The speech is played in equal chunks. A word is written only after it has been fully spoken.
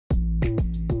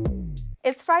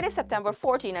It's Friday, September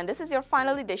 14, and this is your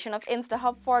final edition of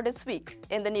Instahub for this week.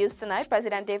 In the news tonight,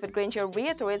 President David Granger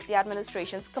reiterates the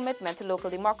administration's commitment to local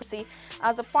democracy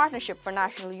as a Partnership for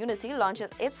National Unity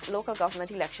launches its local government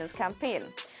elections campaign.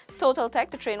 Total Tech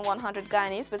to train 100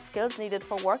 Guyanese with skills needed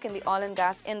for work in the oil and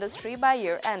gas industry by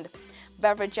year-end.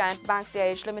 Beverage giant Banks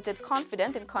DIH Limited,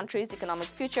 confident in country's economic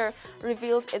future,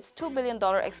 reveals its $2 billion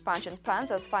expansion plans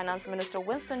as Finance Minister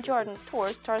Winston Jordan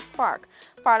tours Thirst Park.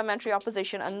 Parliamentary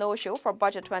opposition a no-show for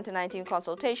Budget 2019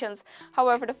 consultations.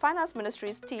 However, the Finance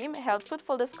Ministry's team held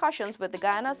fruitful discussions with the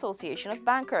Guyana Association of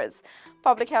Bankers.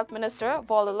 Public Health Minister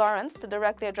Walter Lawrence to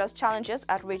directly address challenges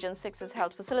at Region 6's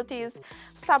health facilities.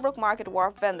 Stabroek Market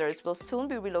Wharf vendors will soon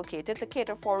be relocated to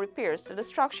cater for repairs to the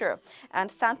structure. And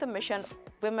Santa Mission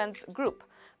Women's Group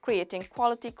creating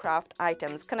quality craft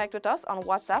items. Connect with us on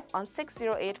WhatsApp on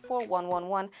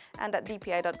 608-4111 and at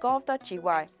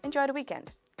dpi.gov.gy. Enjoy the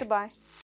weekend. Goodbye.